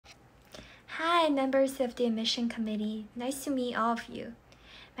Hi, members of the admission committee. Nice to meet all of you.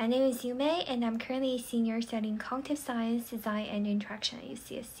 My name is Yume, and I'm currently a senior studying cognitive science, design, and interaction at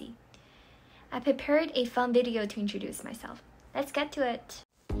UCSC. I prepared a fun video to introduce myself. Let's get to it.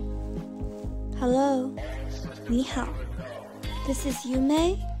 Hello, 你好. This is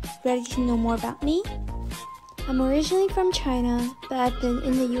Yume. Ready to know more about me? I'm originally from China, but I've been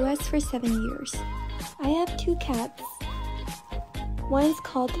in the US for 7 years. I have 2 cats. One is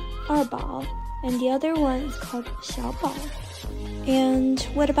called Arbao, and the other one is called Xiaobao. And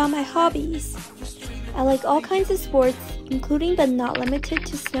what about my hobbies? I like all kinds of sports, including but not limited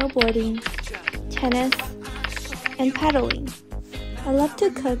to snowboarding, tennis, and paddling. I love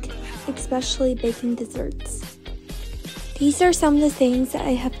to cook, especially baking desserts. These are some of the things that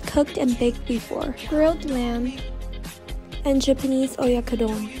I have cooked and baked before: grilled lamb and Japanese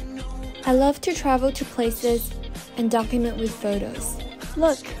oyakodon. I love to travel to places and document with photos.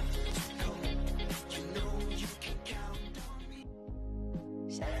 Look!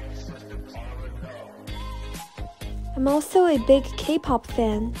 I'm also a big K-pop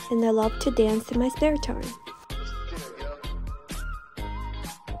fan, and I love to dance in my spare time.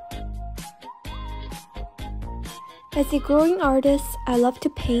 As a growing artist, I love to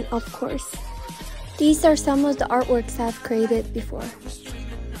paint, of course. These are some of the artworks I've created before.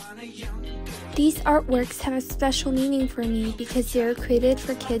 These artworks have a special meaning for me because they are created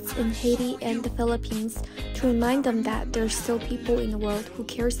for kids in Haiti and the Philippines to remind them that there are still people in the world who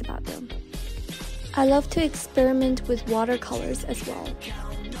cares about them. I love to experiment with watercolors as well.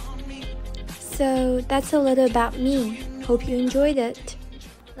 So that's a little about me. Hope you enjoyed it.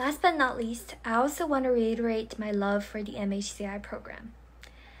 Last but not least, I also want to reiterate my love for the MHCI program.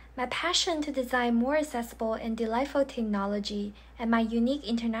 My passion to design more accessible and delightful technology and my unique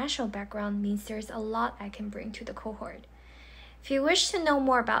international background means there's a lot I can bring to the cohort. If you wish to know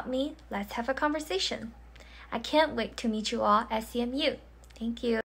more about me, let's have a conversation. I can't wait to meet you all at CMU. Thank you.